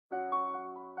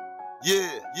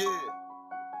Yeah.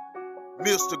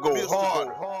 Mista Go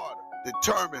Harder.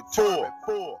 Determined for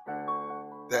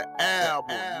the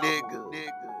album, nigga.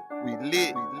 We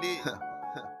lit.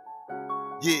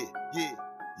 Yeah.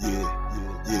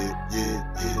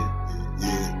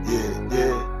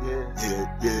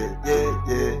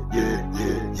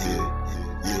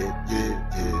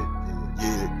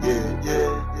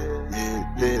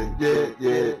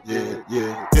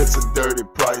 It's a dirty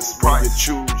price when you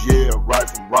choose, right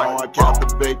from wrong. I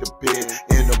captivate the pen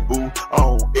in the booth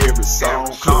on every song.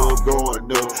 Club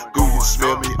going up, do you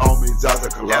smell me on me? Zaza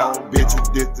cologne,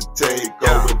 bitches this to take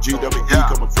over. GWE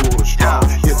coming full strong.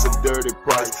 It's a dirty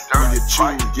price when you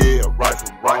choose, right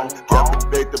from wrong.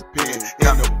 Captivate the pen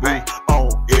in the booth on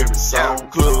every song.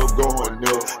 Club going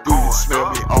up, do you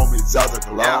smell me on me? Zaza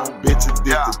cologne, bitches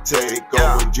this to take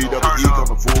over. GWE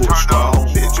coming full strong.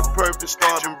 Picture perfect,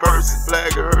 starting verses,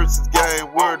 flag of hearses,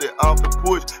 game worthy, off the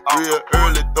push, real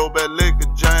early, throwback liquor,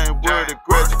 Jane worthy,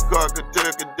 crash your car,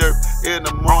 turkey dirt, in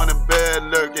the morning, bad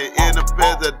lurking, in the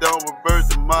past that don't reverse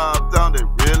the mob down, they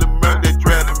really murder, they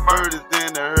drafting murders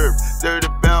in the herb, dirty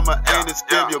Bama, ain't it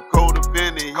still your code of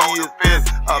Vinny, he is pissed,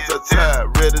 outside,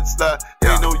 ready to slide,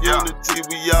 ain't no unity,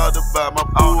 we all divide, my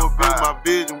full view, my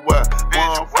vision wide,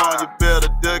 one from you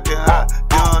better duck and high,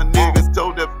 young niggas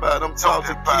told that fight, I'm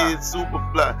talking kids, super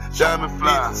fly, diamond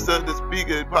fleets, such the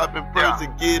speaker, popping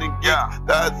person, getting geeks,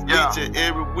 that's snitching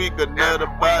every week, another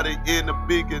body in the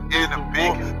beacon, it's a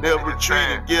war, never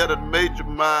retreating, get a major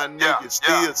mind, nigga,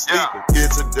 still sleeping,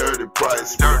 it's a dirty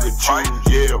price, when you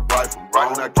choose, right from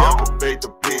wrong, I captivate the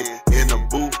pen in the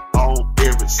booth on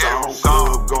every song,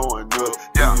 club going up,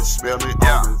 do you smell me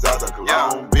on me, Zaza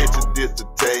cologne, bitches this to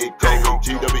take over,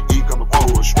 GWE coming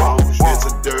full strong, it's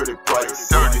a dirty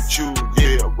price, when you choose,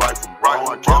 right from wrong,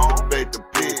 I captivate the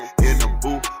pen in the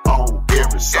booth on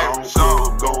every song,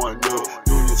 club going up,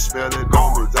 do you smell it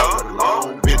on me, Zaza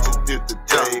cologne, bitches this to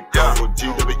take over,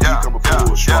 GWE coming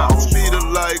full strong, speed of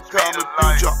light, coming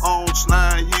through your own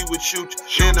slime, he would shoot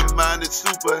you in the mind, it's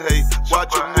super hate,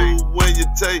 watch your move when you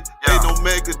take, ain't no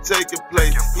maker take it play,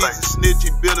 he's a snitch,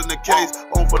 he building the case,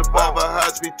 on for the 5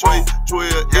 high speed trade,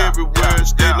 12 everywhere,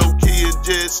 stay low key and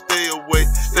just stay away,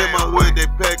 in my hood they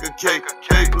pack a cake,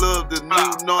 cake love the new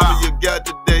normal you got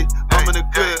today, I'm in the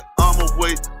cut, I'm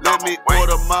away, let me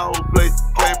order my whole plate,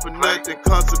 came for nothing,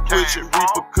 consequential,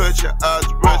 repercussion, eyes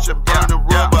rushing, burning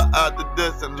rubber out the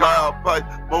dust and loud pipe,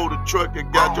 motor truck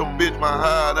and got your bitch my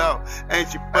hide out,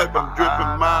 ain't she fuck, I'm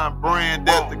dripping mine brand,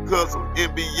 that's the custom,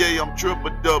 NBA, I'm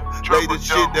triple double, latest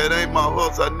shit that ain't my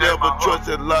hustle, I never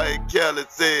trusted like Cali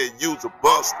said, use a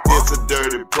bust, it's a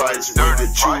dirty price, when you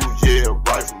choose,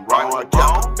 right from wrong, I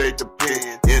captivate the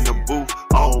pen in the booth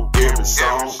on every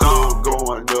song, club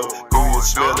going up, do you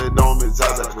smell it on me,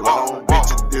 Zaza cologne,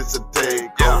 bitches this a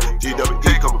take over,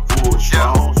 GWE coming full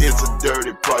strong, it's a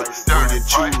dirty price, when you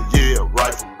choose,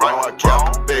 right from wrong, I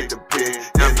captivate the pen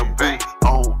in the booth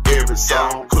on every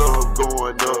song, club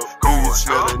going up, do you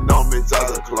smell it on me,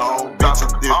 Zaza cologne,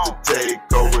 bitches this to take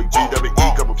over,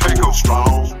 GWE coming full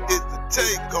strong, it's the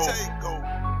takeover,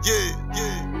 yeah.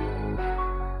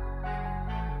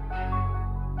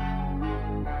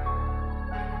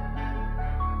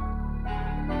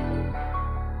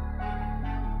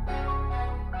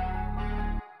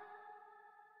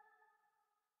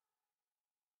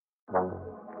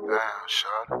 Damn,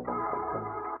 shawty,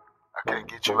 I can't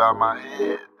get you out my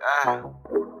head, damn.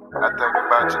 I think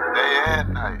about you day and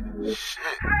night,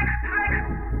 shit,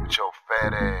 with your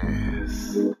fat ass,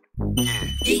 yeah.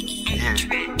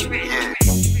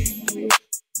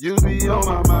 You be on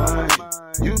my mind,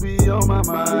 you be on my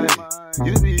mind,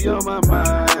 you be on my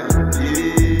mind,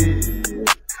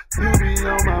 You be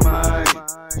on my mind,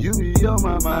 you be on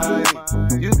my mind,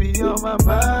 you be on my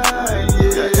mind,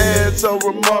 Your ass so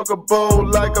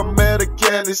remarkable, like I'm at a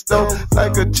candy store,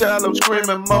 like a child I'm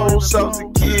screaming more, saucy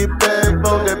kid bag,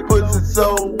 boy, that pussy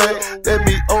so bad, let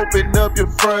me open up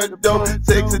your front door,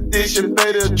 sex addiction,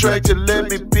 fatal attraction, let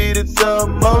me beat it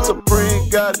some more, Supreme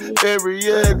got it, very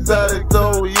exotic,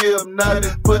 so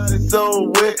hypnotic, pussy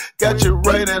so wet, got you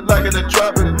raining like in a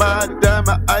dropping, my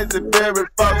diamond, icy, very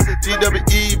fox,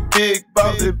 GWE, big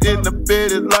boss, if in the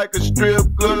bed is like a strip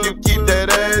club, you keep that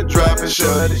ass dropping,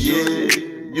 shorty,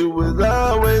 you was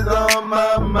always on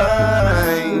my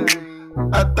mind,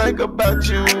 I think about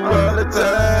you all the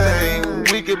time,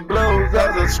 we can blow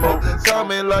out the smoke, call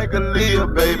me like a Leo,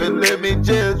 baby, let me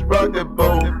just rock that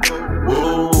boat,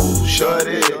 whoa,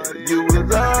 shorty, you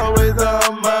was always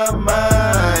on my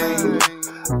mind,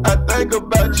 I think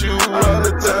about you all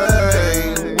the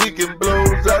time, we can blow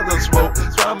out the smoke,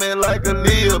 call me like a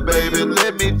Leo, baby,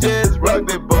 let me just rock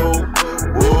that boat,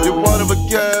 whoa, you're one of a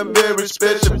kind, very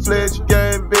special, pledge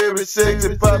game, very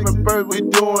sexy, poppin' first, we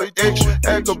doing extra.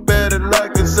 Acrobatic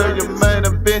like a surgeon, man,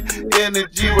 event in the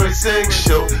G-Way sex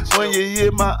show. When you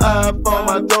hit my iPhone,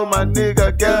 I told my nigga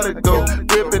I gotta go.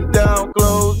 Ripping down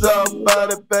clothes off,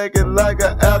 body packing like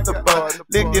an afterthought.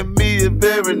 Licking me is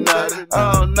very nice.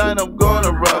 All night I'm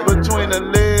gonna rock between the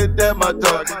legs, that my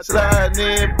dog.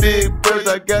 Sliding in big birds,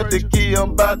 I got the key,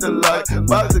 I'm about to lock.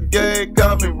 Box the game,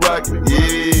 call me rockin'.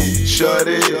 Yeah,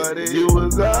 shorty, you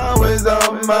was always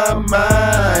on my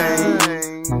mind.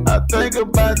 I think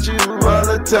about you all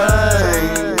the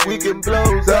time. We can blow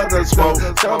out the smoke.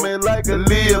 Call me like a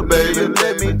Leah, baby.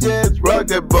 Let me just rock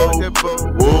that boat.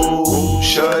 Whoa,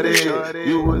 shorty,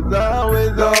 you was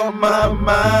always on my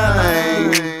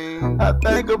mind. I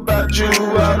think about you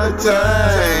all the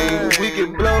time. We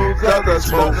can blow out the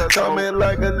smoke. Call me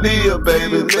like a Leah,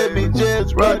 baby. Let me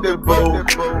just rock that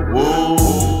boat.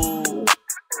 Whoa.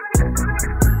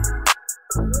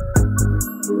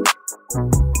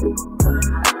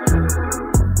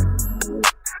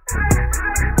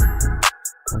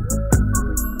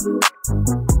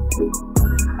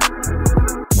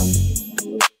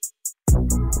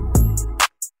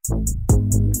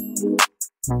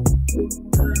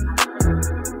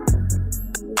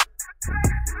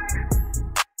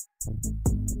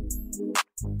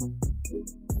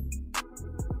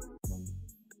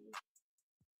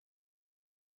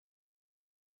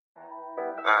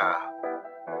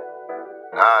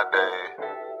 Nowadays,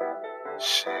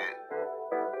 shit,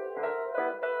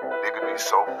 niggas be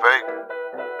so fake,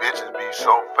 bitches be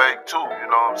so fake too, you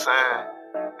know what I'm saying?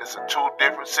 It's a two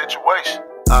different situation.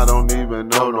 I don't even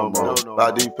know no more.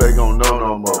 Body fake don't know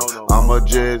no more. I'ma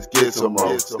just get some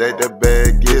more. Stack that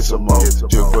bag, get some more.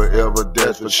 Just forever,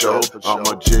 that's for sure.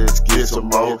 I'ma just get some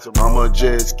more. I'ma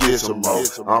just get some more.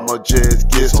 I'ma just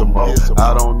get some more.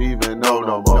 I don't even know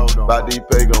no more. Body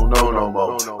fake don't know no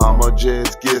more. I'ma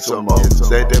just get some more.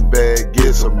 Stack that bag,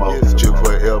 get some more. Just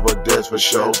forever, that's for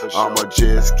sure. I'ma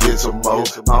just get some more.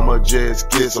 I'ma just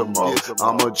get some more.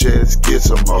 I'ma just get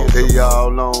some more. They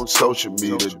all on social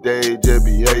media. They just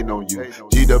be hating on you.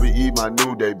 GWE, my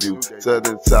new debut.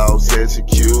 Southern South,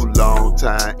 SQ, long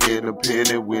time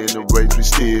independent. Win the race, we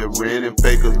still renting.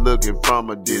 Fakers looking from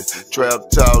a distance. Trap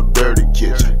talk, dirty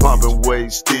kitchen. Pumping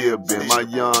weight, still been. My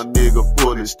young nigga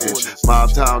full of stitches. Small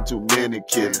town, too many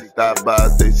kids. Stop by,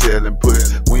 they selling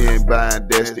pussy. We ain't buying,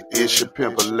 that's the issue.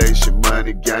 Pimpulation,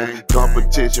 money gang.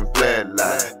 Competition,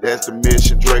 flatline. That's the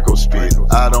mission, Draco spit.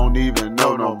 I don't even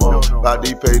know no more.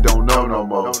 Body pay don't know no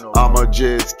more. I'ma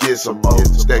just get some more.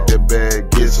 Stack that bag,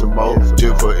 get some more.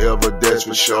 Just forever, that's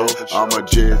for sure. I'ma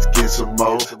just get some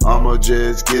more. I'ma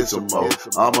just get some more.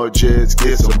 I'ma just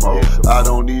get some more. I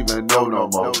don't even know no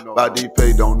more. Body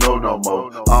pay don't know no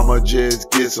more. I'ma just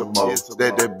get some more.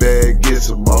 Stack that bag, get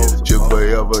some more. Just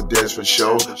forever, that's for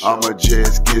sure. I'ma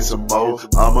just get some more.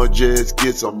 I'ma just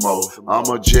get some more.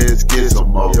 I'ma just get some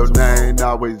more. Your name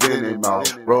always in their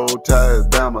mouth. Roll tires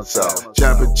down my south.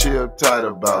 Championship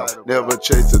title bout. Never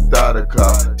chase a thought of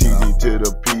car. TD to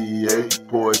the PEA.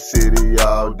 Port City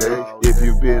all day. If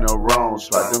you been a wrong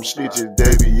spot, them snitches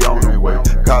they be on the way.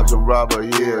 Cops and robber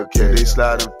here, okay. They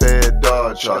sliding fat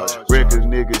dog charge. Records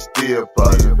niggas still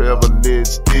pop. Forever lit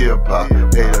still pop.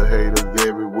 Haters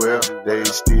everywhere. They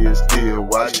still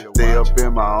watch. Stay up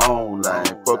in my own lane.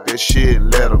 Fuck that shit,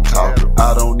 let them talk.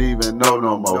 I don't even know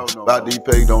no more. Body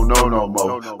fake don't know no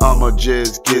more. I'ma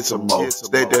just get some more.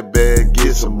 Stack that bag,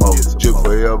 get some more. Just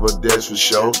forever, that's for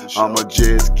sure. I'ma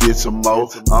just get some more.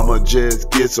 I'ma just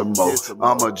get some more.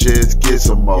 I'ma just get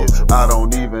some more. I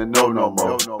don't even know no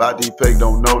more. Body fake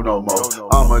don't know no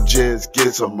more. I'ma just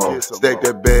get some more. Stack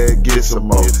that bag, get some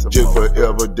more. Just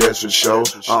forever, that's for sure.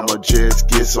 I'ma just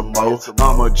get some more.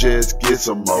 I'ma just get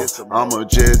some more. I'ma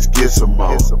just get some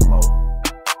more.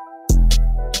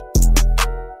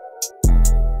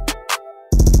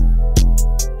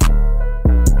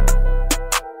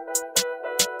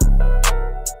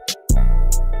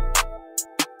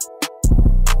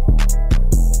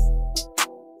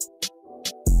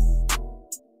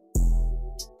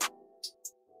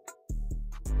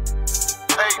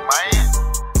 Hey man,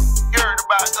 you heard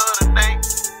about the other day?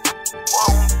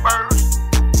 On first,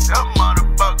 that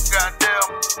motherfucker goddamn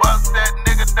bust that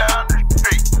nigga down the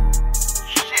street.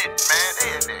 Shit, man, they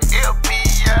in the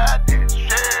FBI, the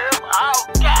sheriff, all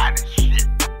kind of shit.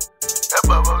 That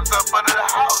motherfucker was up under the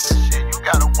house and shit. You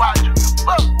gotta watch who you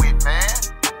fuck with, man.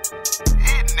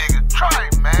 These niggas try,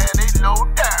 man. They low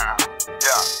down.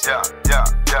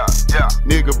 Yeah.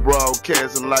 Nigga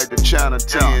broadcasting like the China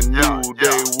 10 news.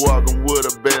 They walking with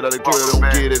a bet, they clear don't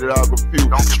get it all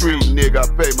confused. Street nigga, I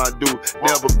pay my due.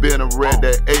 Never been a rat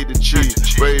that ate the cheese.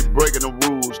 Breaking the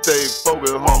rules, stay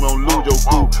focused, homie, don't lose your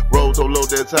cool. Roll so low,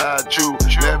 that's how I chew.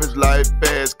 Lavish life,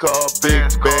 fast car, big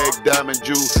bag, diamond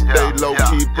juice. Stay low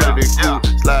key, put it in cool.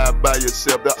 Slide by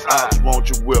yourself, the ops want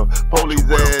you well. Police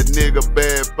ass nigga,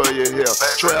 bad for your health.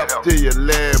 Trap to your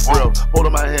lab, bro.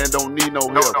 Holding my hand, don't need no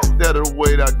help. That the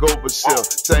way I go for self.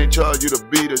 Same charge you to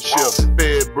beat a shift.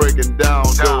 Fed breaking down,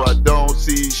 though I don't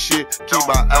see shit. Keep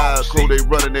my eyes closed, they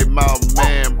running their mouth,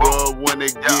 man, bro. When they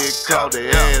get caught, they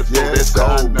ass. Yes,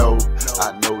 I know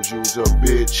you's a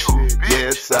bitch.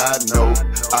 Yes, I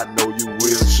know you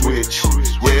will switch.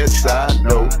 Yes, I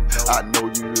know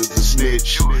you is a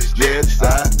snitch. Yes,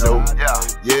 I know.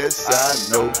 Yes,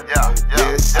 I know.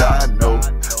 Yes, I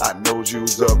know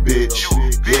you's a bitch.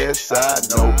 Yes, I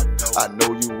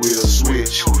know you will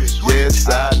switch. Yes,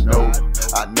 I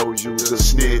know you's a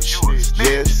snitch.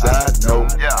 Yes, I know.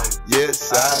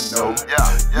 Yes, I know.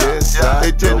 Yes, I know.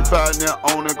 They testify now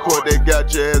on the court. They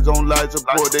got your ass on life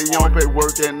support. They don't pay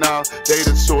working now. They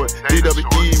the sort.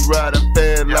 DWE riding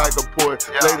fast like a port.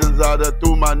 Lasers out there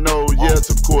through my nose. Yes,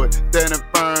 of course. Standing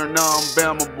firm, now I'm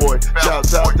Bama boy.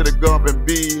 Shouts out to the Gump and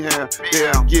B-Ham.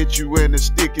 They'll get you in a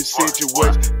sticky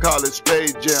situation. Call it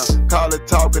Space Jam. Call it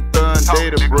Talkathon,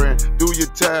 data brand. Do your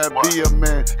time, be a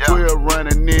man. 12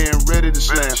 running in, ready to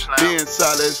slam. Being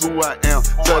solid is who I am.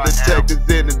 So detectives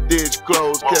in the ditch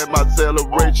closed. Kept my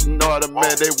celebration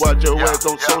automatic. They watch your ass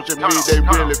on social media, they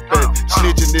really fast.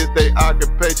 Snitching is they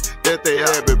occupation, that's they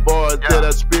habit. Bars that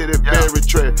I spit it very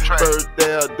trash. First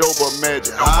they are dope or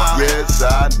magic. Yes,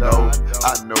 I know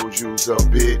you's a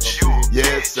bitch.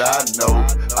 Yes, I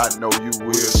know you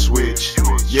will switch.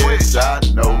 Yes, I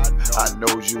know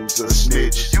you's a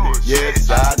snitch. Yes,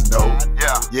 I know.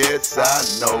 Yes, I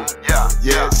know.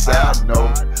 Yes, I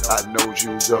know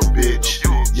you's a bitch.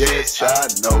 Yes, I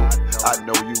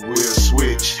know you will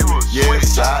switch.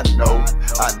 Yes, I know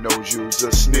you's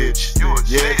a snitch.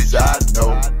 Yes, I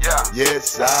know.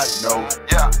 Yes, I know.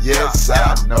 Yes,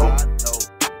 I know.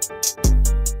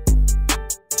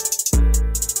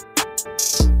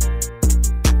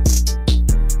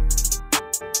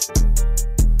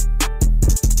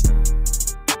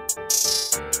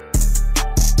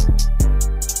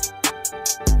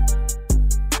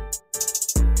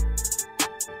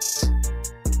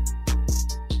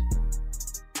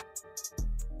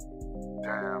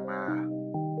 Damn, man.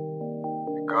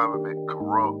 The government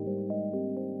corrupt.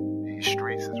 These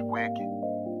streets is wicked.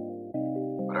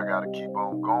 But I gotta keep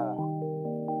on going.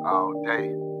 All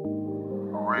day.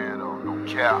 Random, no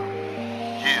cap.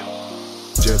 Yeah.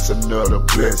 Just another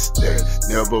blessed day.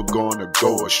 Never gonna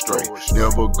go astray.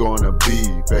 Never gonna be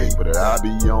fake. But I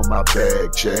be on my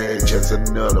bag check. Just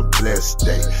another blessed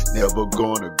day. Never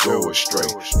gonna go astray.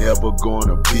 Never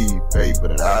gonna be fake.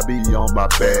 But I be on my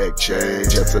bag check.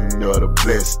 Just another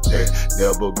blessed day.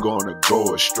 Never gonna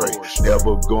go astray.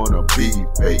 Never gonna be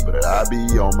fake. But I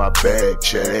be on my bag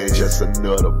check. Just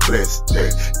another blessed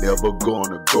day. Never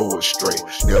gonna go astray.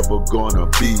 Never gonna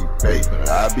be fake. But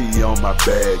I be on my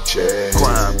bag check.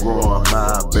 Crime growing,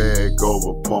 my bag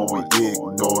over upon we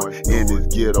ignoring. In this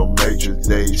ghetto matrix,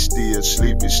 they still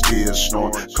sleeping, still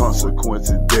snoring.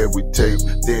 Consequences that we take,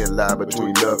 they lie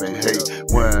between love and hate.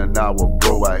 When I was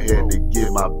broke, I had to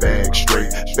get my bag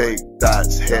straight. Fake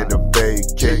thoughts had to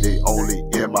vacate, they only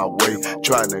in my way.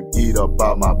 Trying to eat up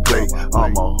out my plate.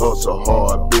 I'm a hustle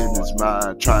hard business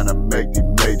mind, trying to make the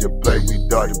major play. We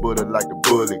dodge the bullet like the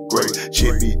bullet great.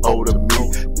 Shit be older me,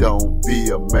 don't be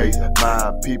amazed.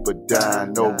 My people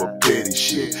dying over petty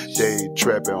shit. They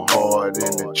trapping hard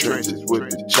in the trenches with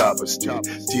the chopper stick.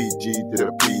 TG to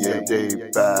the PA, they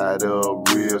fired up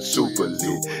real super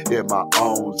lit. In my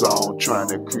own zone, trying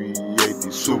to create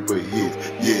these super hits.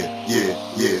 Yeah.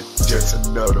 Just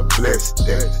another blessed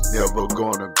day. Never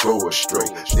gonna go astray.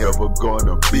 Never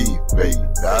gonna be fake.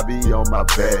 I be on my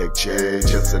bag check.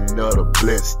 Just another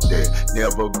blessed day.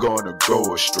 Never gonna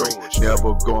go astray.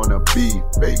 Never gonna be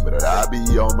fake. But I be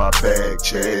on my bag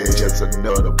check. Just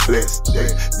another blessed day.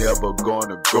 Never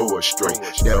gonna go astray.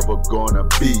 Never gonna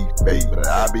be fake. But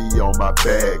I be on my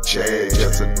bag check.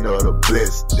 Just another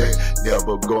blessed day.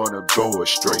 Never gonna go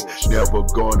astray. Never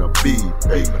gonna be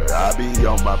fake. But I be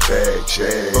on my bag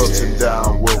check. Ups and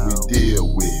down what we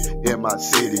deal with. In my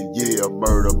city, yeah,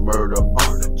 murder,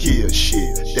 kill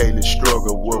shit. Daily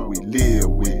struggle what we live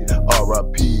with.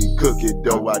 R.I.P. cookie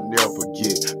dough I never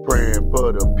forget. Praying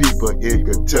for the people in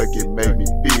Kentucky make me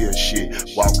feel shit.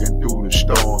 Walking through the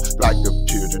storm like the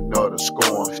children of the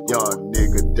scorn. Young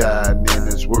nigga dying in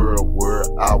this world where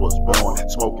I was born.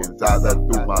 Smoking Zaza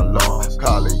through my lungs.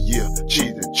 Call it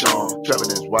cheese and charm.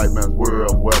 Trapping this white man's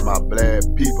world where my black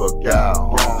people got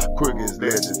harm. Crooked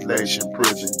legislation,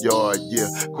 prison yard,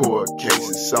 court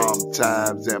cases.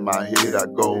 Sometimes in my head I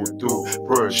go through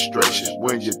frustration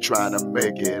when you're trying to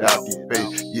make it out your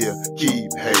face. Yeah,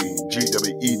 keep hating.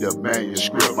 GWE the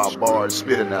manuscript, my bars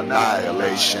spitting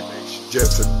annihilation.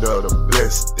 Just another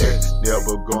blessed day,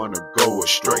 never gonna go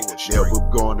astray, never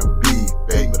gonna be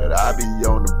fake, but I be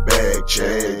on the bag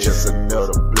check. Just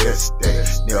another blessed day,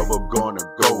 never gonna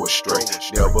go astray,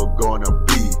 never gonna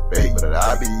be fake, but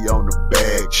I be on the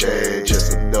bag check.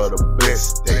 Just another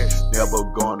blessed day, never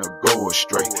gonna go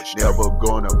astray, never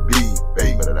gonna be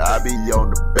fake, but I be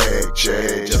on the bag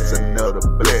check. Just another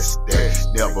blessed day,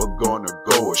 never gonna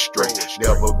go astray,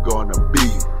 never gonna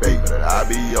be fake, but I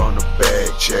be on the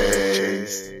bag check.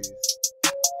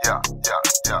 Yeah.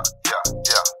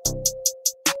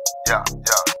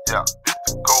 Mista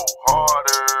Go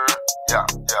Harder. Yeah.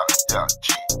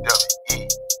 GWE.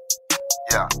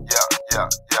 Yeah.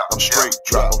 I'm straight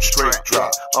drop.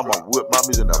 I'ma whip my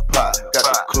music in a pot. Got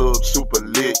the club super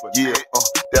lit, yeah,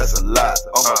 that's a lot.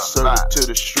 I'ma serve it to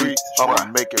the streets, I'ma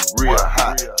make it real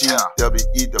hot.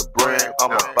 GWE the brand,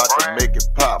 I'm about to make it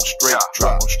pop.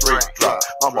 I'm straight drop.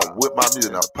 I'ma whip my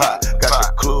music in a pot. Got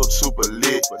the club super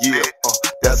lit, yeah,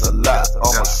 that's a lot.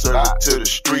 I'ma serve it to the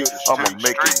streets, I'ma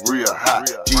make it real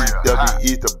hot.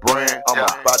 GWE the brand, I'm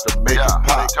about to make it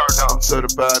pop. I'm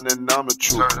certified and I'm a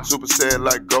true Super Saiyan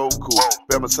like Goku.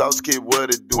 Family sauce kid, what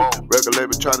it do? Record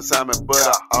label trying to sign me, but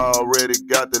I already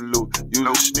got the loot. You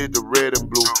just need the red and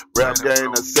blue. Rap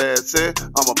game, a sad set.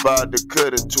 I'm about to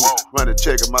cut it too. Running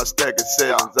checking my stack of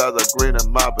settings as I green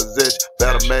in my possession.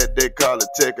 Battle mad, they call it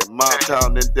tech. My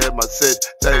town and that my set.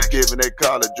 Thanksgiving, they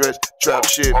call it dress. Trap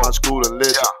shit, my school and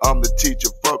lecture. I'm the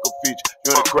teacher, fuck a feature.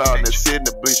 You in the crowd and sit in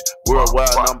the bleach.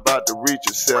 Worldwide, I'm about to reach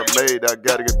it. Self-made, I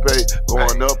gotta get paid.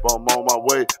 Going up, I'm on my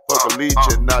way. Fuck a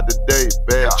legion, not today.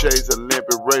 Bad chase,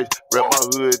 Olympic race. Rep my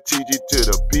hood, TG to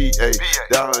the PA.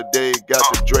 Down the day, got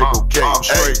the Draco K. I'm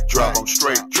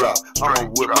straight drop. I'ma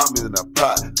whip my music in a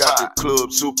pot. Got the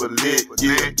club super lit,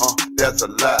 yeah, that's a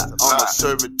lot. I'ma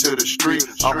serve it to the street,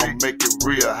 I'ma make it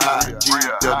real hot.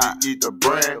 GWE the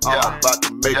brand, I'm about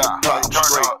to make it pop.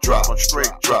 I'm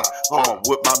straight drop. I'ma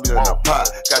whip my music in a pot.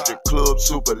 Got the club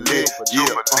super lit,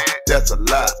 yeah, that's a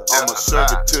lot. I'ma serve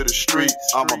it to the streets,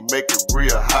 I'ma make it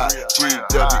real hot.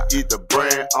 GWE the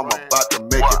brand, I'm about to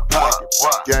make it pop.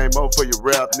 Game on for your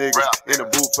rap niggas, in the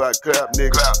booth I clap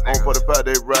niggas. On 45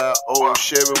 they ride old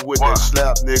Chevy with that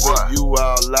slap nigga. You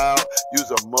all loud, use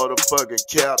a motherfucking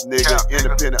cap nigga.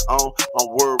 Independent on, I'm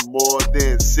worth more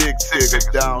than 6 figures.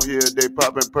 Down here they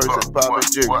poppin' person, poppin'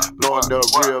 jigger. Blowing up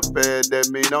real fast, that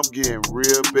mean I'm getting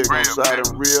real big. I'm sliding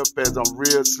real fast, I'm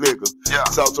real slicker.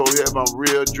 South so heavy, I'm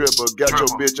real dripper. Got your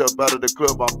bitch up out of the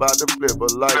club, I'm about to flip her.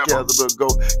 Like Casper, go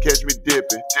catch me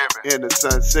dipping in the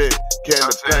sunset. Can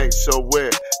the paint so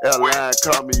wet, airline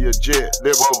call me a jet.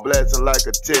 Lyrical blasting like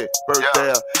a tech. First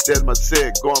half, that's my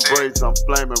set. Going braids, I'm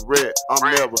flaming red. I'm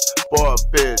never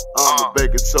far-fetched. I'm the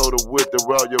baking soda with the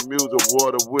raw. Your music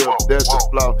water whip, that's the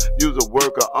flaw. Use a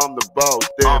worker, I'm the boss.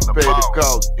 Then pay the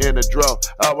cost in the draw.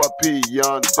 RIP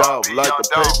young dog, like the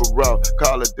paper route.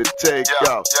 Call it the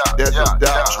takeout. That's a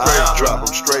doubt. I'm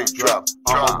straight drop.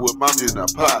 I'ma whip my music in a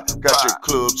pot. Got your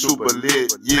club super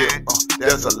lit, yeah,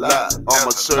 that's a lot. I'ma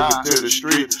serve it to the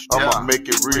street, I'ma make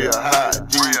it real hot.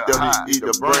 GWE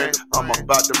the brand, I'm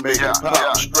about to make it pop.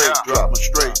 I'm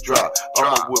straight drop.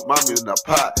 I'ma whip my music in a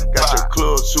pot. Got your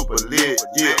club super lit,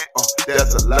 yeah,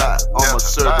 that's a lot. I'ma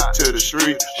serve it to the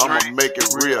street, I'ma make it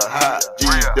real hot.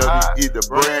 GWE the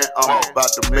brand, I'm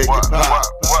about to make it pop.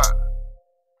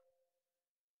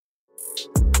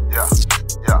 Yeah.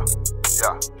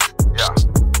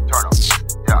 Turn up.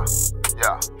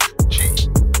 Yeah. GWE.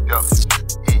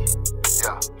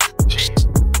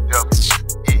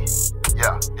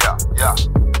 Yeah.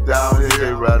 Down here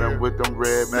they riding with them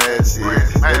red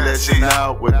masses. They let you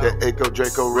know with that Echo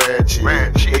Draco ratchet.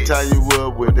 They tie you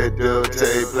up with that duct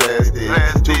tape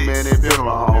plastic. Too many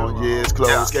funeral homes, yeah, it's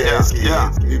closed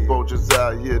caskets. These vultures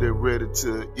out here, they ready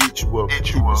to eat you up.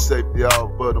 Keep your safety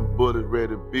out, but them bullets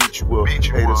ready to beat you up.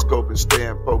 Haters scoping,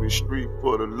 staying focused, street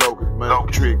for the locusts. Man,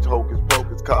 tricks, hocus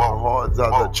pocus, cotton hards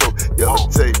out I choke. Yellow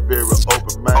tape, very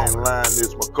open, main line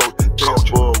is my coach.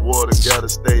 Boy, water gotta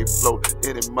stay float.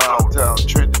 Any mile town,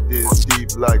 trench this deep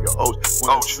like an ocean.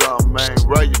 When it's some main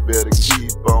right, you better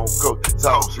keep on coach.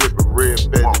 Talk dripping red,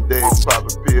 betting days,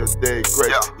 popping pills, day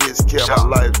great. It's camera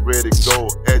lights ready, go.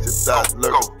 Exercise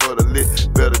lurking for the lit.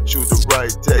 Better choose the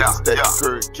right tag. Stack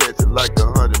current, catch it like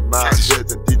 100 miles.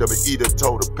 Jets and DWE the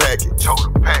total package.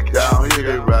 Down here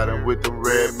they riding with them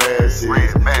red masses.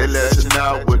 They lashing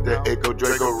out with the Echo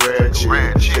Draco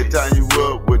ratchet. They tie you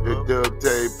up with the duct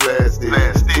tape plastic.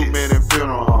 Too many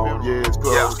funeral homes, yeah, it's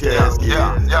closed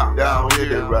caskets. Down here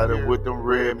they ride riding with them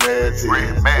red masses.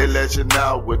 They let you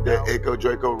know with that Echo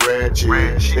Draco ratchet.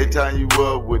 They tie you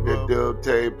up with that duct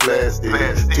tape plastic.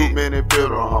 Too many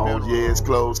funeral homes, yeah, it's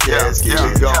closed casket.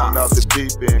 They gone off the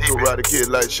deep end, Karate Kid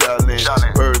like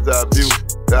Shaolin. Bird's eye view,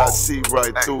 I see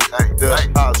right through.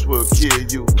 The ops will kill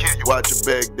you. Watch your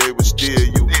back, they will steal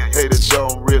you. Haters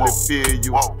don't really fear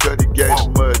you. Cause you gave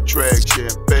them attraction.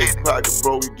 Fake pocket,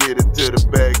 bro, you get it to the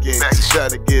back end. Try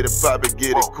to get it pop it,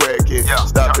 get it crackin'.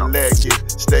 Stop it lacking.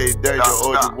 Stay danger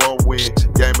or you won't win.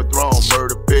 Game of Thrones,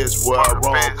 murder fist, where I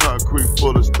roam. Concrete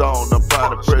full of stone. Apply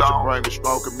the pressure, bring a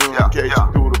strong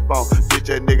communication through the phone. Bitch,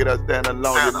 that nigga that stand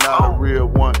alone, you're not a real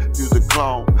one. Use a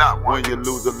clone. When you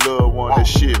lose a loved one, that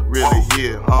shit really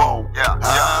hit home.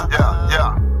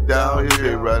 Down here,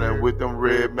 they riding with them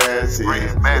red masses.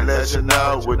 They let you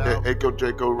know with the Echo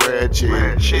Draco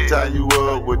ratchet. They tie you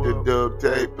up with the duct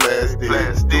tape plastic.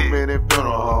 Too many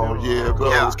funeral homes, yeah,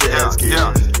 closed casket.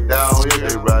 Down here,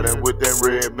 they riding with them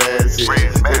red masses.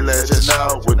 They let you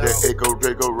know with the Echo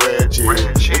Draco ratchet.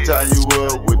 They tie you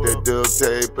up with the duct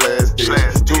tape plastic.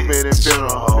 Too many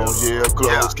funeral homes, yeah,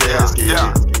 closed casket.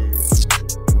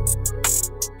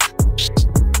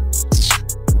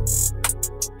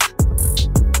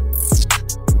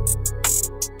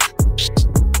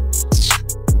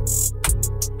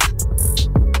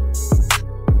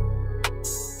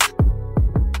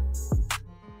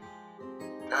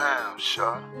 Damn,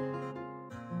 shorty.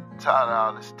 Tired of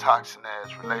all this toxic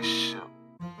ass relationship.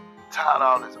 Tired of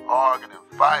all this arguing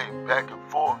and fighting back and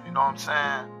forth, you know what I'm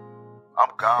saying? I'm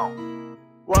gone.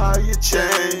 Why you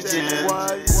changing?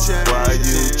 Why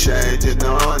you changing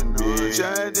on me?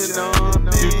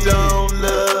 You don't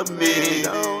love me,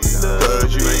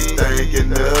 cause you ain't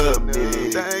thinking of me.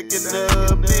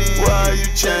 Why you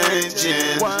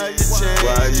changing? Why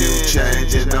you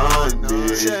changing on me?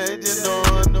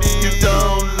 You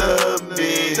don't love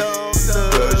me,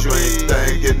 cause you ain't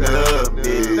thinking of me.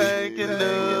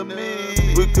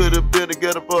 We could have been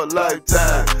together for a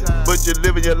lifetime, but you're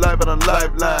living your life on a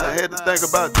lifeline. Had to think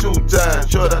about 2 times.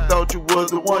 Short, I thought you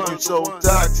was the one, you so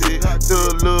toxic.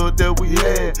 The love that we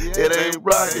had, it ain't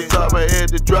rocking. Top I had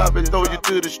to drop it, throw you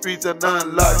to the streets and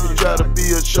unlock you. Try to be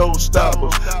a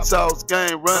showstopper. South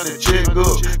game running, check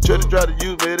up. Try to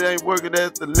use me, it ain't working,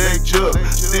 that's the lecture.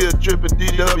 Still tripping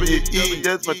DWE,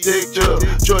 that's my texture.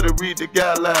 Try to read the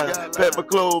guidelines. Pat my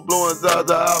clothes, blowing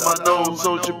Zaza out my nose.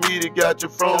 Social media got your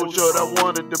froze. Short, I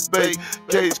want a debate,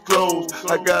 case closed.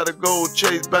 I gotta go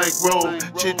chase bankroll.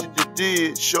 Shit that you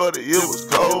did, shorty, it was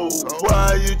cold.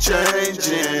 Why you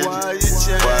changing? Why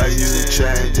you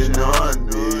changing on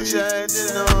me? You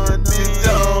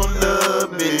don't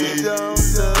love me,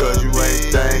 cause you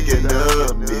ain't thinking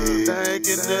of me.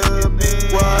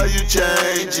 Why you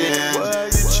changing?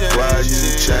 Why you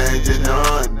changing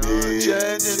on me? You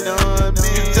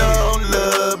don't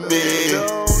love me,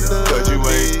 cause you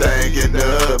ain't thinking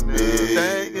of me.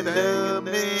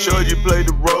 Sure, you play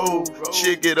the role,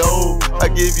 shit get old. I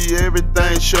give you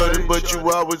everything, shorty, but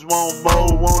you always want more.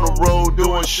 On the road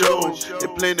doing shows, there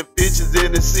plenty bitches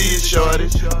in the sea, shorty.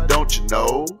 Don't you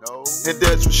know? And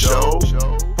that's for sure.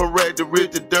 From rag to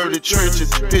rip the dirty trenches.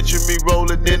 Picture me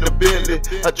rolling in the Bentley.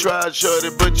 I tried, shorty,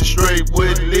 but you straight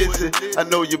wouldn't listen. I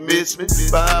know you miss me.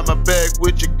 Behind my back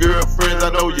with your girlfriends, I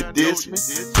know you diss me.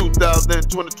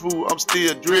 2022, I'm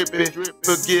still dripping.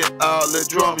 Forget all the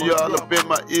drama, y'all up in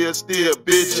my ear, still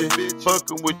bitching.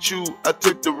 Fucking with you, I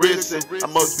took the risk. I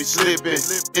must be slipping.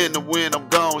 In the wind, I'm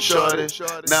gone, shorty.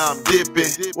 Now I'm dipping.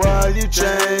 Why you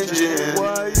changing?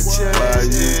 Why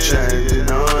you changing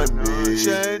on me?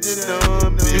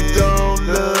 You don't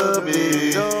love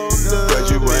me,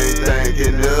 cause you ain't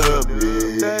thinking of me.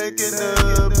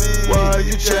 Why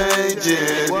you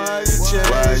changing? Why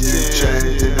you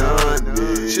changing on me?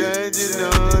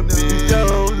 You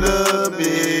don't love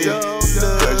me,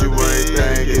 cause you ain't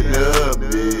thinking of me.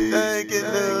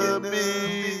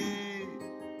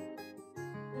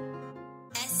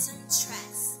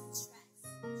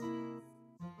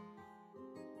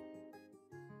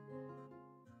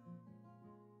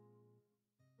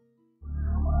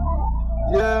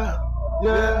 Yeah,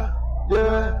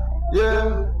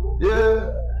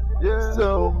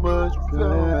 so much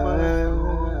pain.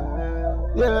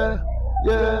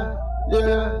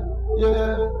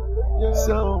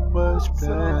 So much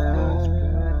pain.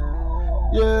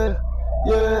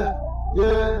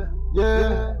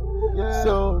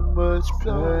 So much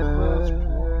pain.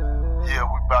 Yeah,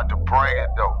 we about to bring it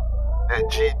though. That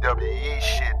GWE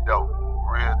shit though.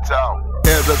 Real talk.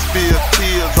 As I spill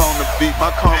tears on the beat,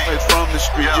 my comments from the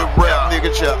street. Your rap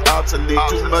niggas, you're obsolete.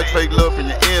 Too much fake love from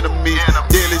your enemies.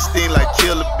 Daily sting like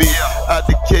killer bees. Out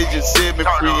the cage, you set me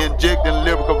free. Injecting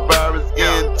lyrical virus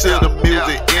into the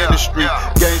music industry.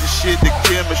 Gain the shit, the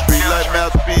chemistry, like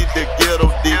mouthpiece, the ghetto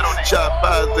D. Shot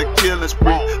fires, the killing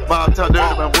spree. Mom turned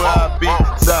dirty, man, where I be.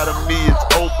 Side of me is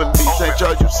openly. St.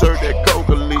 Charles, you serve that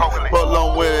coca leaf. Put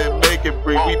along with it, make it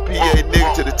free. We PA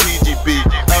nigga to the TGB.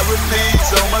 I release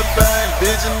on my bang,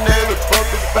 visionary,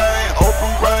 fucking bang,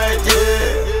 open right,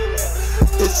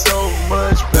 yeah. It's so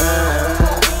much bang.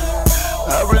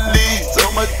 I release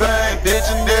so much bang,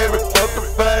 visionary, fucking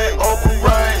bang, open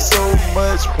right, so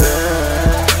much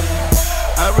bang.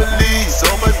 I release so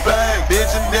much bang,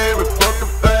 visionary,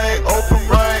 fucking bang, open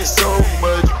right, so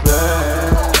much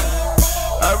bang.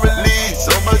 I release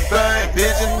so much bang,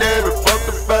 visionary,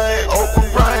 fucking bang, open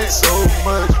right, so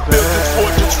much bang. Built these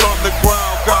fortunes from the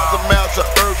ground, cause a massive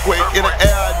earthquake. In the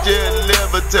air I just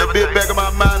levitate, bit back in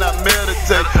my mind I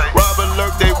meditate. Robin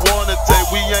lurk, they wanna take,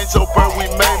 we ain't so perfect, we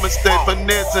made mistake.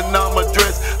 Finesse and I'm a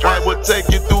dress, I will take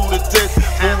you through the test.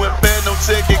 Moving fast, no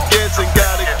second guessing,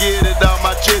 gotta get it out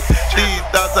my chest. These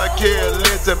thoughts I care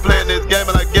less and playing this game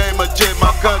and I game a jet.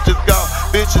 My conscience gone,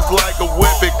 bitches like a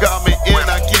weapon, call me in,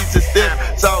 I keep it stiff.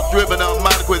 South driven, I'm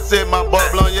out of quit, set my bar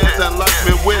blown, yes, and lock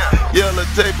me with yellow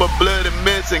tape of blood and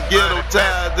mess and ghetto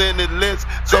ties in the list.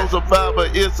 So survivor,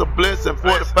 it's a blessing.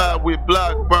 45 we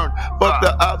block burn. Fuck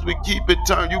the odds, we keep it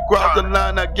turned. You cross the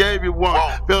line, I gave you one.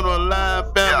 Funeral line,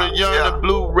 family yearning,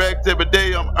 blue racks every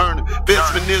day I'm earning.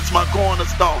 Investment is my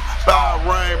cornerstone. Fire,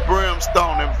 rain,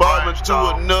 brimstone, involving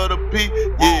to another P.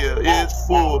 Yeah, it's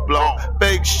full blown.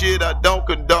 Fake shit I don't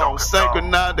condone.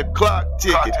 Synchronize the clock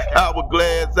ticket.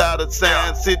 Hourglass out of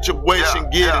sand, situation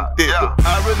getting thicker.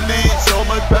 I release so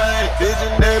much pain,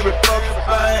 visionary fucking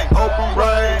bang, open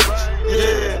range.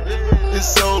 Yeah, it's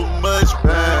so much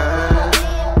pain.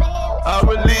 I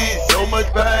release so much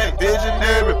pain,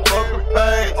 visionary fucking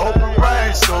bang, open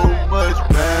range, so much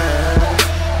pain.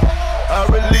 I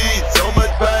release so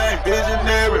much pain,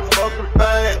 visionary fucking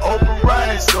bang, open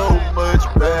range, so much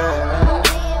pain.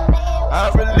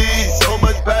 I release so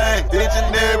much pain,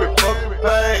 visionary fucking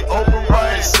bang, open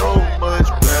range, so much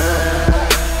pain.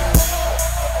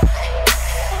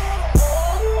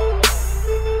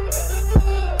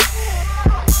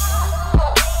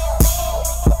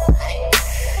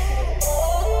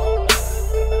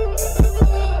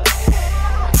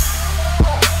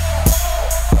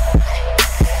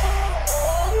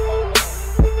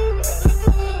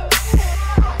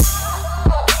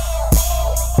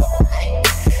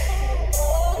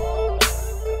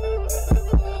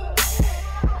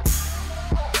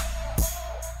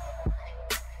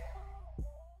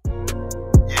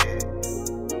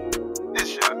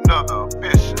 Another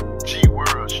official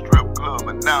G-World strip club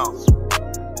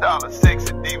announcement. Dollar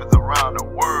sexy divas around the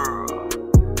world.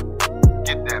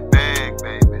 Get that bag,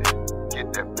 baby.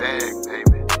 Get that bag,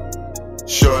 baby.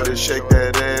 Shorty shake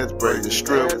that ass, break the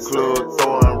strip club,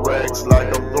 throwing racks like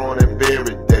I'm throwing it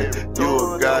every day.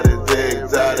 You got it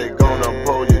exotic, gonna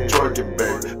pull you twerking,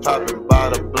 baby. Popping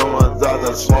bottle blowings out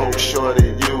the smoke,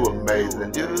 shorty, you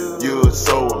amazing. You are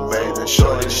so amazing.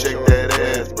 Shorty shake that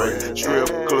ass, break the strip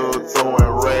club,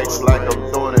 throwing racks like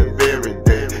I'm throwing it every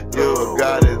day. You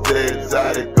got it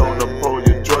exotic, gonna pull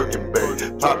you twerking,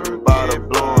 baby. Popping bottle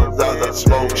blowings out the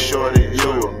smoke, shorty,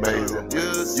 you amazing.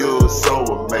 You are so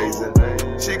amazing.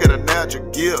 She got a natural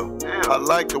gift. I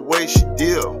like the way she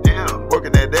deal.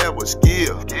 Working that ass with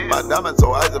skill. My diamonds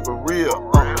so icy for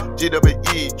real.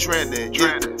 GWE trending.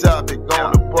 It's the topic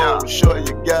on the pole. Sure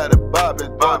you got it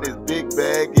bobbing. On this big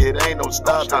bag, it ain't no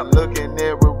stopping. Looking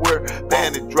everywhere.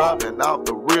 Panty dropping off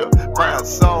the rip. Crown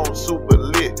song super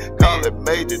lit. Call it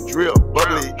major drill.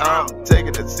 Bubbly, I'm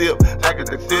taking a sip. Hacking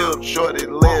the field. Shorty,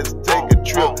 let's take a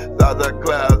trip. Zaza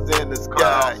clouds in the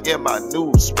sky. In my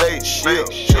new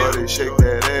spaceship. Shorty, shake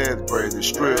that ass, braid the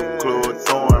strip club,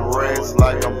 throwing racks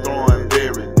like I'm throwing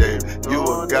every day.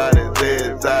 You got it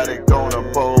exotic on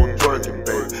a pole, twerking,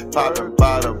 baby. Popping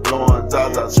bottle, blowing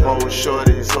Zaza smoke,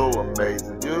 shorty, so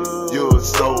amazing. You are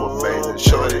so amazing.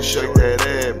 Shorty, shake that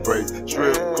ass, braid the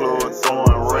strip club,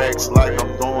 throwing racks like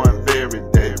I'm throwing every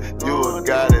day. You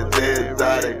got it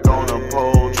exotic on a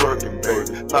pole, twerking,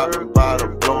 baby. Popping bottle,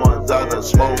 blowing Zaza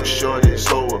smoke, shorty,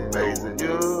 so amazing.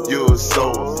 You are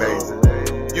so amazing.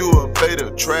 You a fatal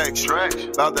attraction,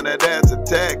 bouncing that ass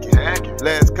attacking.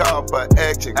 Last call for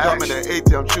action, coming to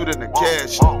ATM shooting the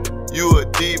cash. You a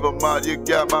diva, ma, you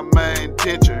got my main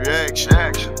attention, reaction.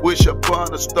 Wish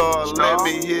upon a star, let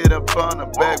me hit up on the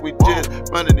back. We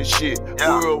just running this shit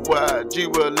worldwide.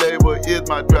 G-World label is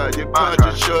my drive. Your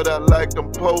country short, I like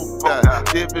them polk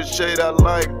dots. Different shade, I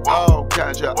like all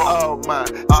kinds, you're all mine.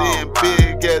 Seeing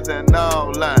big as an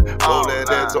all line. Roll that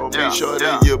ass on me, shorty,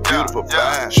 you're beautiful,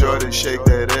 fine. Shorty, shake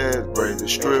that ass, braid the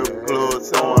strip club,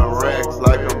 throwing racks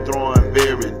like I'm throwing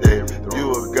every day.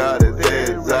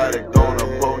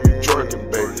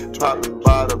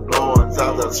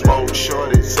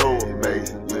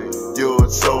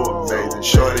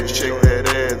 shorty shake that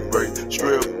ass break.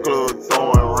 Strip club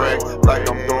throwing racks like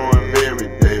I'm throwing every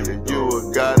day. You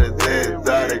a goddess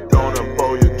inside, they throwing up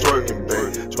for your twerking,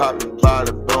 babe. Popping by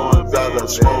the bones out of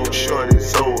smoke, shorty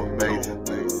so amazing.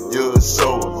 You're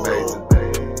so amazing.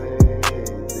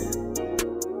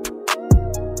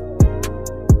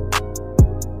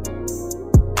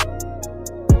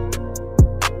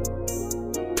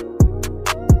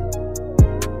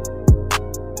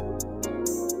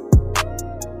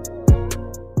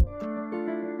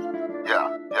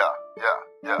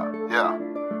 Yeah.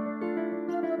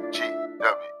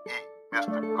 G.E.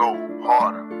 Mista Go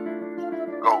Harder.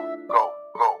 Go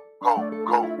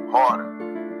harder.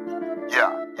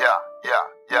 Yeah.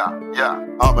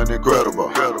 I'm an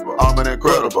incredible.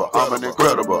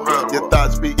 Your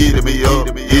thoughts be eating me up,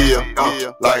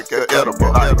 like an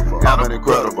edible. I'm an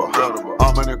incredible.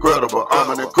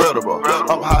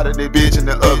 I'm hot in the bitch in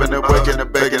the oven and waking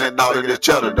and baking and all of this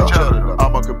cheddar dough.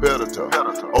 I'm a competitor.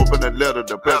 Open the letter,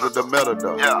 the president metal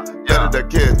though. Better the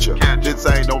catcher. This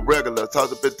ain't no regular,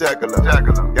 toss a spectacular.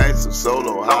 Gangsta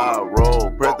solo, high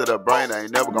roll. Press to the brain, I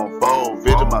ain't never gon' fold.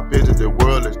 Vision my picture, the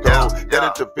world is cold. Get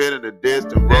it to fit in the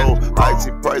distant roll.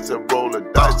 Icy price and roll the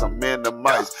dice. I'm in the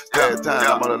mice. Bad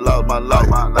time, I'm gonna lose my life.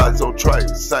 Not so trite,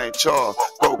 St. Charles,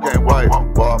 cocaine white.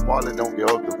 Bob Marley don't get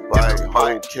up to fight.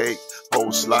 Whole cake,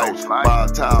 whole slice. My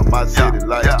town, my city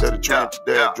life. To the trench,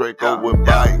 there, Draco with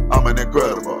bite. I'm an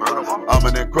incredible.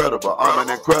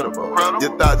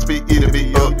 Your thoughts be eating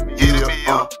me up,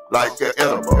 like an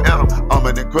edible. I'm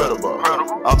an incredible.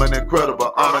 I'm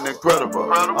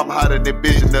hot in the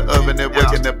bitch in the oven and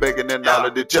waking and baking and all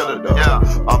of the cheddar dough.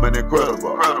 I'm an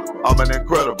incredible.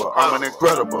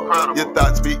 Your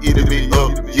thoughts be eating me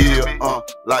up,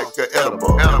 like an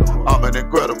edible. I'm an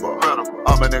incredible.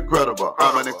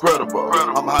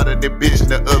 I'm hot in the bitch in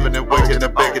the oven and waking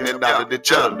and baking and all of the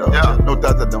cheddar dough. No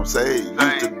thoughts I don't say.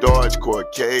 Used to dodge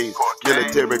court case.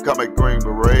 Military come at Green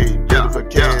Beret. Get it for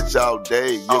cash all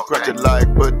day. You crunch it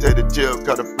like potato chip,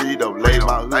 cut a Frito. Lay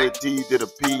my hood T to the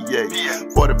PA.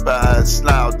 45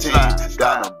 slough T,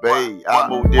 down a bay. I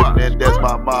move different and that's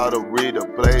my motto. Read a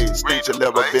play. Speech have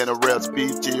never been a rap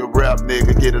speech to your rap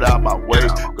nigga. Get it out my way.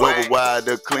 Global wide,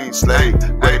 a clean slate.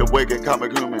 Great awaken,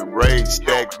 comic human race.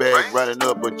 Stack bag, running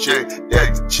up a check.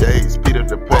 That's the chase. Beat up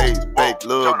the pace. Fake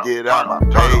love, get out my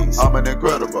face. I'm an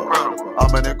incredible.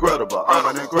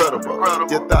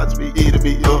 Your thoughts be eating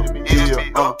me up,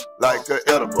 like an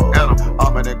edible.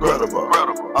 I'm an incredible.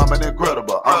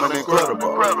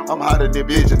 I'm hot in the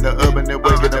bitch in the oven and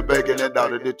waking and baking and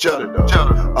out of the cheddar dough.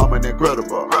 I'm an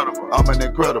incredible.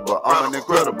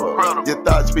 Your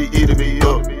thoughts be eating me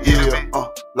up,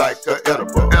 like an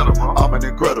edible. I'm an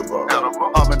incredible.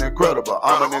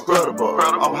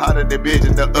 I'm hot in the bitch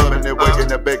in the oven and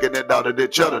waking and baking and out of the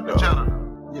cheddar dough.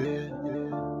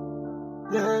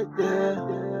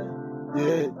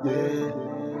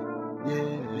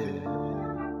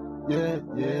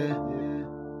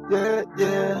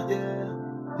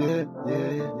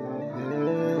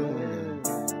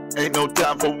 Ain't no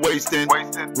time for wasting.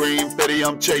 Green Betty,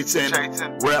 I'm chasing.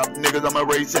 Rap niggas, I'm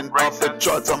erasing. Off the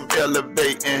charts, I'm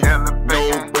elevating.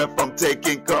 No breath, I'm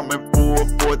taking. Coming full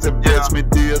force, investment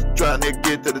deals. Trying to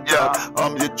get to the top.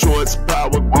 I'm your choice,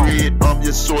 power grid. I'm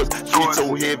your source. Street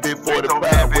so heavy for the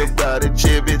power. Without a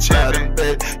Chevy, out of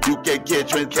bed. You can't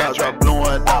catch me. Tops are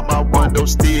blowing out my window.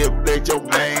 Still flex your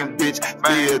main bitch.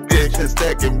 Still texting,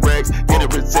 stacking racks. In a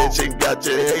recession, got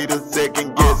your haters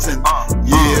second guessing.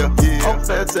 I'm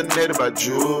fascinated by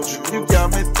you. You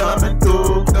got me thumbing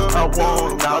through. I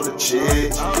want all the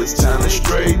chicks. It's time to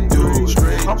straight through.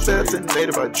 I'm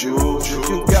fascinated by you.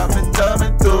 You got me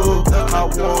thumbing through. I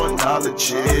want all the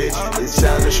chicks. It's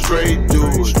time to straight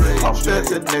through. I'm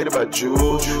fascinated by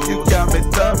you. You got me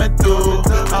thumbing through.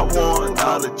 I want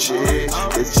all the chicks.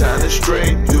 It's time to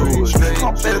straight through.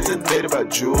 I'm fascinated by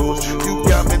you. You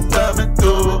got me thumbing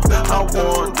through. I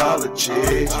want all the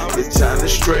chicks. It's time to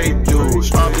straight through.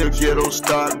 I'm your ghetto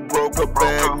stockbroker,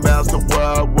 bag master,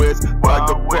 Wild West. Like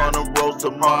a corner roast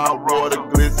of my water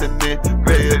glistening.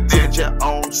 Pay attention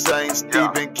on St.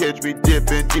 Stephen, catch me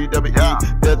dipping.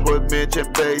 GWE, that's what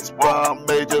mentioned baseball.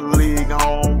 Major league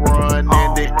home run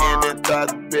in the ending.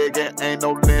 Thoughts big and ain't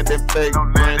no lending, fake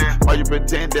friend. Why you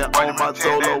pretending on my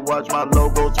solo? Watch my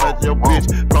logo, smash your bitch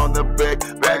from the back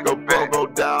of pogo.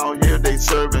 Down here they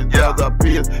serving jazz up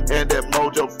pills and that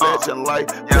mojo flashing light.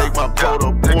 Take my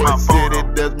photo, Port City,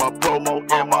 that's my promo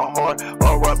in my heart.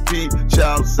 R.I.P.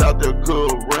 Shouts out to Cool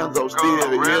Renzo,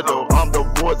 still here though. I'm the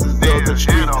voices of the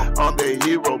street. I'm the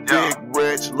hero, big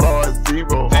rich, large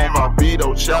zero on my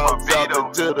veto. Shouts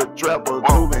out to the trappers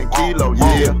moving kilo.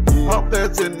 I'm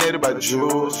fascinated by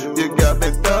you. You got me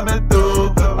thumbing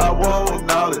through. I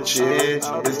want all the check.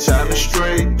 It's time to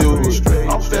straight do it.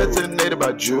 I'm fascinated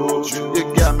by jewels. You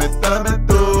got me thumbing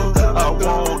through. I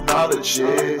want knowledge,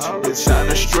 yeah. It's time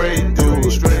to straight do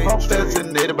it. I'm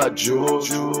fascinated by jewels.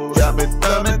 Got me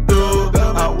thumbing through.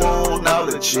 I want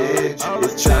knowledge, yeah.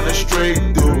 It's time to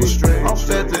straight do it. I'm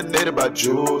fascinated by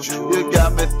jewels. You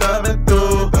got me thumbing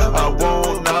through. I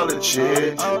want knowledge,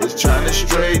 yeah. It's trying to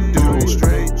straight do it.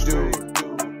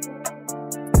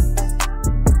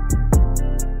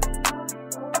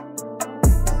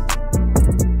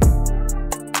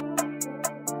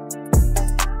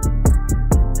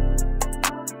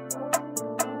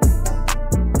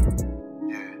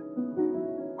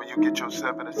 You get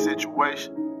yourself in a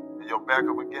situation and your back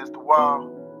up against the wall,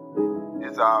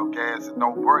 it's all gas and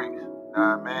no brakes.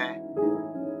 Nah, man.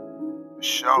 For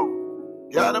sure.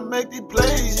 Gotta make these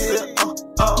plays, yeah,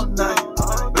 all night.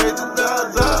 Blazing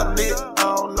eyes lit,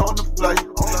 all on the flight.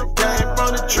 Came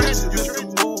from the trenches, used to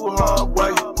move hard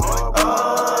way.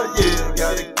 Yeah,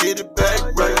 gotta get it back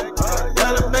right.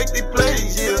 Gotta make these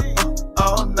plays, yeah,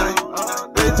 all night.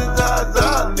 Blazing eyes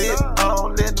lit, all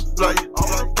in the flight.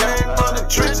 Came from the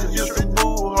trenches, used to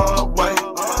move hard way.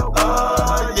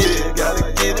 Yeah,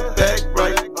 gotta get it back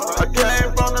right. I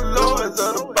came from the lowest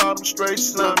of the bottom, straight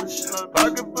slumming.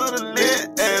 Pocket full of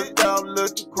lint, ass down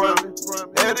looking crummy.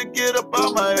 Had to get up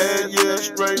on my ass, yeah,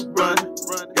 straight running.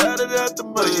 Got it out the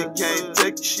mud, you can't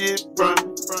take the shit from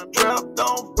me. Trapped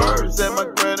on first at my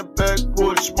granny back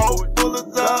porch. Smoke full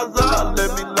of Zaza, let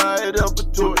me light up a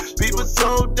torch. People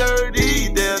so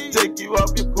dirty, they'll take you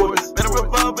off your course. Man, a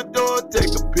revolver door, take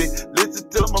a pic, listen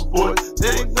to my voice.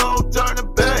 There ain't no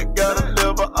turning back, gotta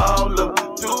level all up.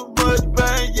 Too much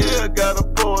pain, yeah, gotta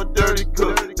pour a dirty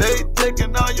cook. They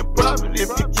taking all your property if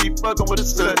you keep fucking with a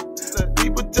slut.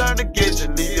 People turn against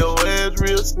you, leave your ass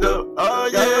real stuck. Oh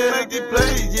yeah, gotta make these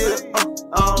plays, yeah,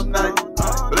 all night.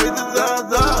 Blazing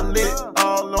eyes lit,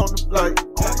 all on the flight.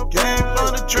 Came from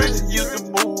the trenches, used to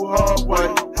move hard way.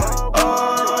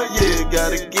 Oh yeah,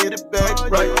 gotta get it back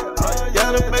right.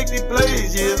 Gotta make these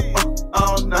plays, yeah,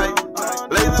 all night.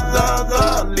 Blazing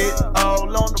eyes lit,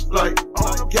 all on the flight.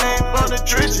 Came from the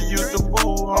trenches, used to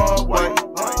move hard way.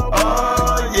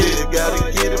 Oh yeah,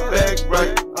 gotta get it back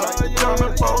right.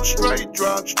 Coming for straight,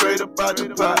 drop straight up out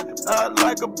the pot. Not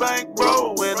like a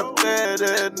bankroll in a bed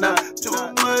at night. Too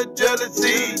much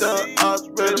jealousy, the odds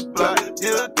ready plot.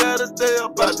 You gotta stay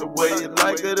up out the way, you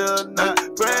like it or not.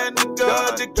 Praying to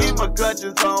God to keep my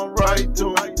conscience on right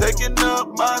tune. Taking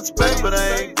up my space, but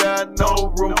I ain't got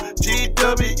no room.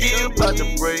 GWE about to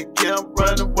break, camp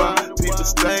running wild. People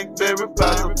stink very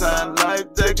fast, sometimes life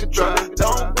take a try.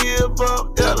 Don't give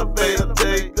up, elevator,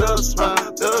 take a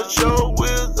smile. The show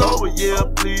is over, yeah,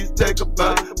 please take a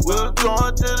bite. We're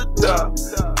going to the top,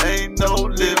 ain't no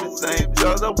limits. Ain't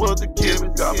just I was a kid,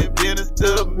 got me minutes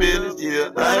to minutes,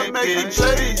 yeah. I ain't making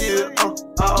plays, yeah,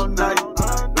 all night.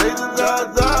 Blazing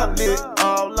eyes lit,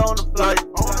 all on the flight.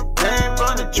 Came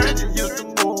from the trenches, used to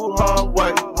move hard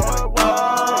way.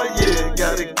 Oh yeah,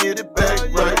 gotta get it back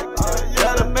right.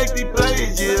 Gotta make these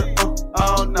plays, yeah,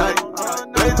 all night.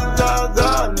 Blazing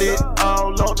eyes lit,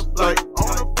 all on the flight.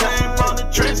 Came from the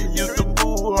trenches, used to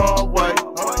move hard way.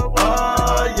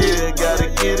 Oh yeah, gotta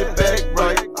get it back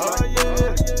right.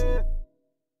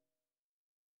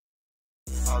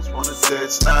 I just wanna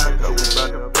text nine, cause we bout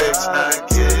to flex nine.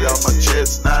 Get out my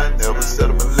chest nine, never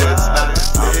settle for less nine.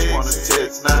 I just wanna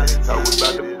text nine, cause we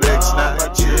bout to flex nine.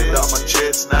 Get out my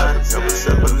chest nine, never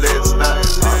settle for less nine.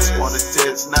 I just wanna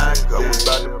text nine, cause we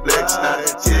bout to flex nine.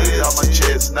 Get out my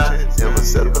chest nine, never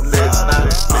settle for less nine.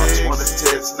 I just wanna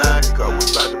text nine, cause we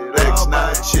bout to flex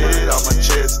nine. Get out my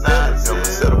chest nine, never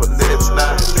settle for less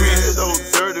nine. Streets so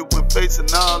dirty when facing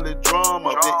all the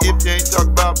drama. And if you ain't talk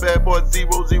about bad boy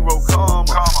 0-0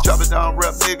 comma. Chop it down,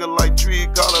 rap nigga like tree,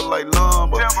 call it like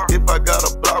lumber. If I got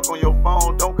a block on your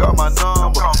phone, don't call my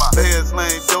number. Fast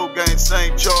lane, dope game,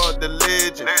 same chart, the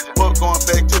legend. Fuck going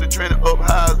back to the training up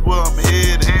high is where I'm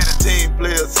headed. Team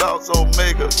players, South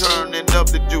Omega, turning up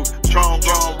the juice. Strong,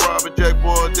 grown, Robert Jack,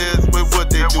 boy, that's what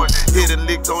they do. Hitting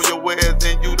licks on your ass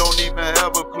and you don't even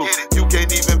have a clue. You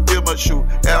can't even feel my shoe.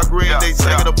 Al Green, they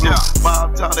singing the blues.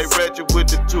 Mob Town, they ratchet with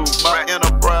the two. My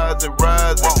enterprise and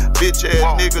rising. Bitch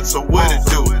ass niggas, so what it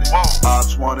do? I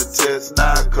just wanna test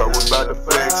now, cause we bout to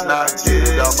flex now. Get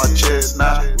it out my chest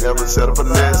now, never settle for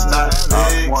less now. I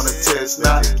just wanna test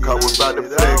now, cause we bout to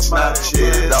flex now.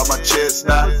 Get it out my chest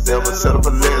now, never settle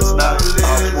for less now.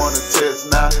 I just wanna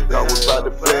test now, cause we bout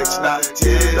to flex now.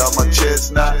 Get it out my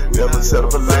chest now, never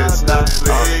settle for less now. I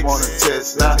just wanna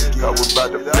test now, cause we bout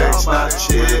to flex now.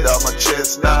 Get it out my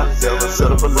chest now, never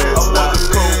settle for less now. I want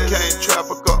a cocaine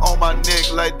trafficker on my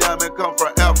neck like diamond come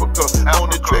from Africa. On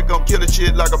the trick, I'm killing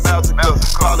shit like a massacre.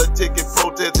 Politicking,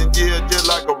 protesting, yeah, just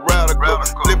like a radical.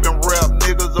 Flipping rap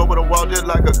niggas over the wall just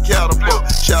like a catapult.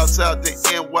 Shouts out to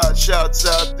NY, shouts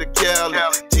out to Cali.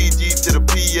 TG to the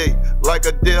PA, like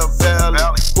a Death Valley.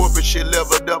 Corporate shit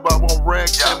leveled up, I want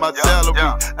ranks in my salary.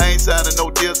 I ain't signing no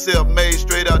deal, self-made,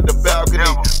 straight out the balcony.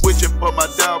 Wishing for my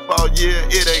downfall, yeah,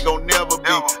 it ain't gon' never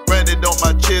be. Branded on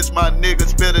my chest, my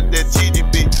niggas better than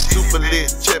TGB. Super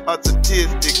lit, check my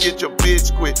statistics, get your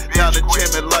bitch quit. Down the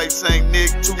chimney like Saint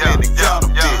Nick, too many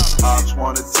counterfeits. I just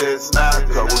wanna test now,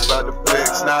 cause we bout to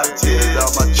flex now. Tears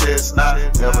out my chest now,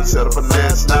 never settle for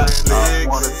less now. I just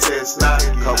wanna test now,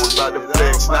 cause we bout to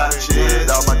flex now. Tears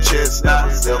out my chest now,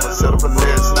 never settle for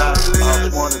less now. I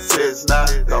just wanna test now,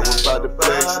 cause we bout to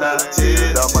flex now.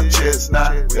 Tears out my chest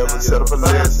now, never settle for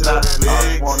less now. I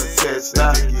just wanna test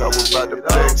now, cause we bout to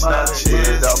flex now.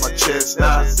 Tears out my chest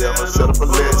now, never settle for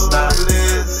less now.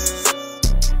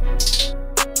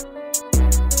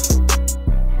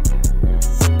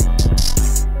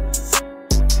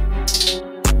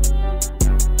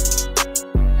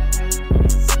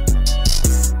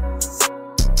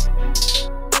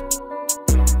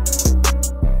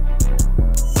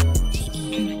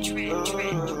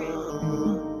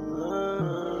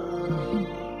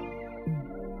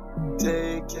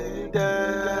 Take you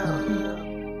down.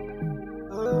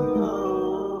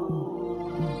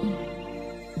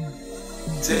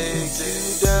 Take you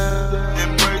down.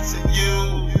 Embracing you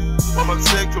for my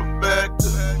sexual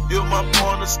factor. You're my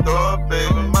point of star,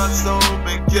 baby. My soul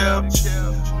been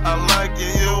captured. I like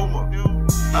your humor.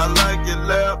 I like your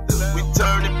laughter. We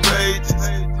turning pages.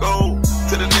 Go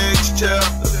to the next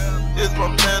chapter. It's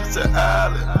my fantasy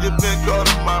island. You've been caught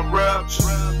in my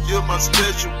rapture. You're my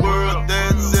special world,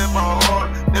 that's in my heart.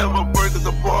 Never break us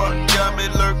apart. Got me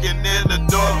lurking in the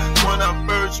dark. When I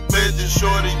first met you,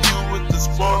 shorty, you was the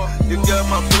spark. You got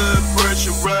my blood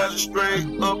pressure riding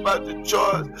straight up out the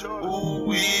charts. Ooh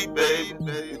wee, baby,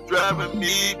 you're driving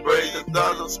me crazy.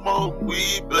 Stars of smoke,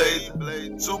 we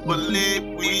blazing. Super lit,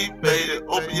 we faded.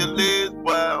 Open your legs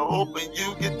wide, hoping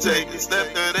you can take it.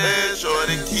 Step that ass,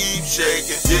 shorty, keep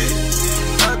shaking.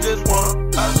 Yeah, I just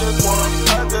wanna,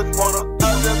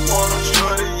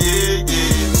 shorty, yeah,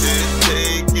 just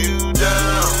take you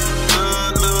down.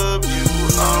 Love you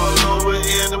all over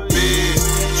in the bed.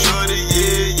 Shorty,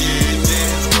 yeah,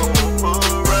 just go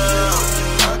around.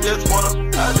 I just wanna,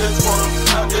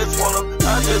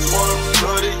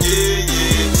 shorty, yeah,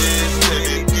 just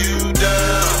take you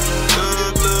down.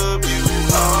 Love you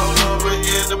all over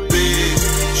in the bed.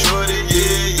 Shorty,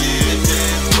 yeah,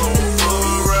 just go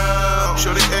around.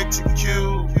 Shorty,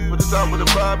 execute, put it out with a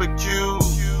barbecue.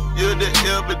 You're the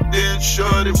evidence,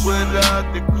 shorty, without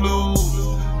the clues.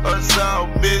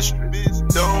 Unsolved mystery,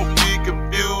 don't be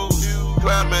confused.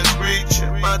 Climax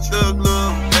reaching, my thug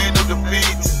love ain't no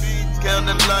defeat.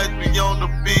 Counting lights, be on the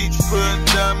beach. Putting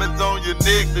diamonds on your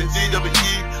neck, the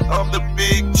GWE, I'm the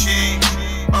big cheese.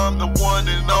 I'm the one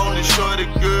and only shorty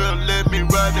girl. Let me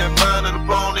ride that mind of the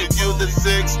pony. You the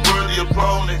sex-worthy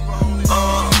opponent.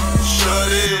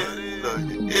 Shorty, love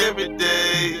you every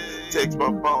day. Text my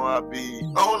phone, I'll be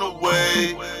on the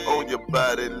way. On your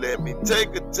body, let me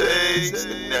take a taste.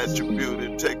 The natural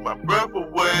beauty, take my breath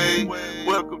away.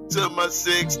 Welcome to my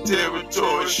sex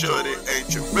territory, shorty.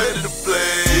 Ain't you ready to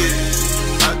play?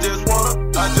 I just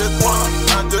wanna,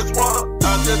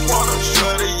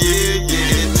 shorty, yeah,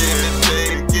 just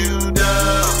take you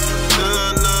down.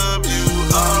 Love you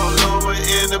all over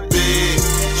in the bed.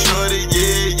 Shorty,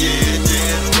 yeah,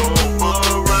 just go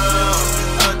around.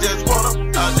 I just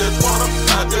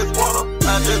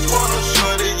wanna,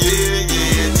 shorty, yeah,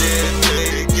 just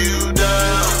take you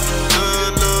down.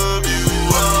 Love you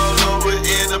all over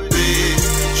in the bed.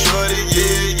 Shorty,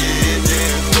 yeah,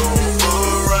 just go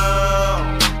around.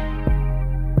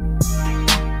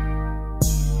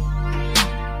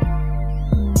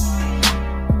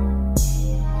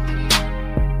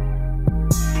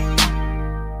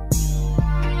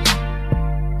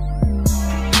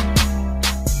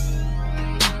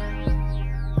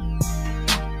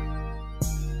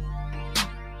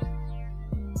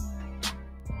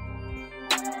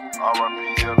 R.I.P.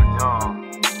 Young,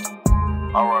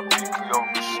 R.I.P.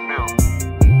 Cleophas Smith,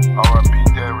 R.I.P.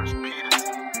 Darius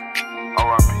Peterson,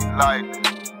 R.I.P. Light,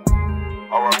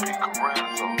 R.I.P.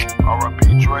 Corenzo, R.I.P.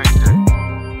 Dre Day,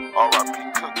 R.I.P.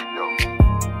 Cookie Dough.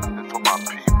 It's for my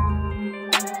people,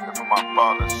 it's for my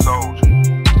father's soldier,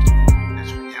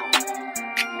 it's for you.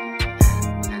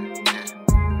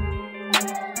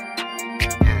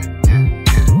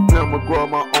 Now my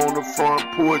grandma on the front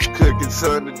porch cooking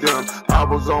something to them. I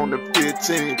was on the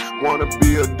 15, wanna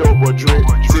be a dope boy drink.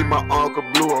 See my uncle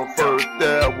blew on first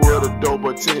there with a dope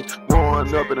boy team. Growing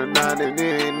growing up in the 90s,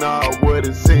 it ain't all what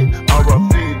it seemed.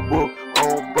 R.I.P. book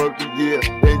on Berkeley,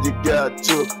 yeah. And you got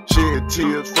to shed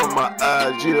tears from my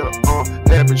eyes, yeah.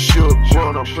 Having shook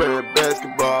when I'm playing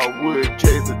basketball with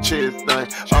case of chest thing.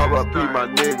 R.I.P. my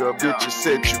nigga, bitch, you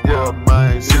set you up,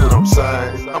 man. See what I'm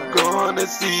saying? I'm gonna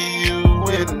see you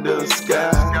in the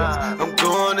sky. I'm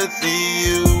gonna see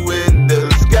you in the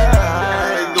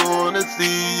sky. Gonna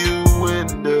see you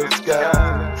in the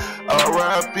sky.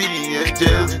 R.I.P. and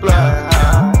just fly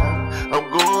high. I'm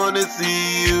gonna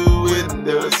see you in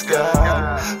the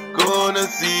sky. Gonna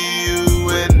see you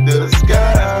in the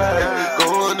sky.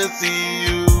 Gonna see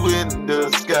you in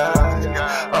the sky.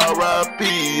 R.I.P.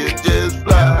 and just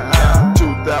fly high.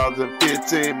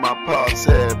 2015, my pops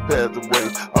had passed away.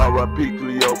 R.I.P.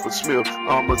 Cleopa Smith,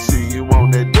 I'ma see you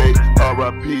on that day.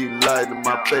 R.I.P. lighting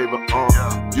my favor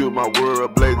on. You my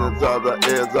world blazing all the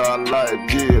airs our life,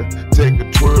 yeah. Take a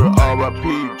twirl,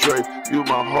 R.I.P. Drake. You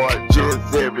my heart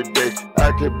just every day.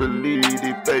 I can't believe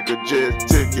these fakers just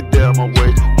took it down my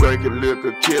way. Drinking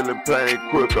liquor, killing pain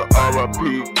quicker.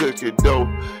 R.I.P. cookie dope.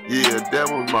 Yeah, that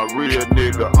was my real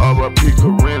nigga. R.I.P.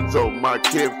 Corenzo, my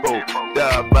kinfolk.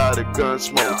 Die by the gun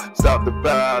smoke. Stop the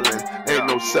violence, ain't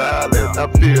no silence. I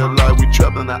feel like we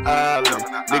trapping the island.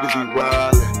 Niggas be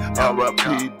wildin'.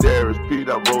 R.I.P. Darius Pete,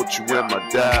 I wrote you in my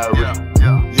diary.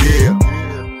 Yeah.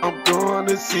 I'm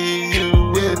gonna see you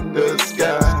in the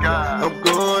sky. I'm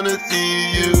gonna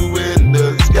see you in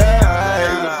the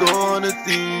sky. I'm gonna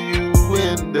see you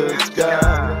in the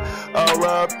sky.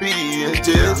 R.I.P. and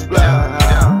just fly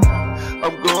high.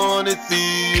 I'm gonna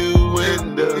see you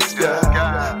in the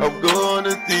sky. I'm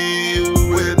gonna see you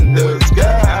in the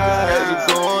sky. I'm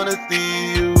gonna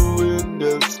see you in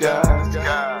the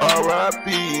sky.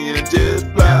 R.I.P. and just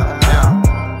fly high.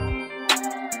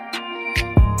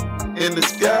 In the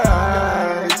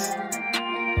skies,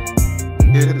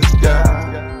 in the sky.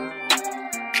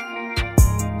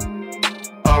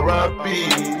 R.I.P.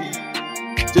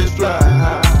 just fly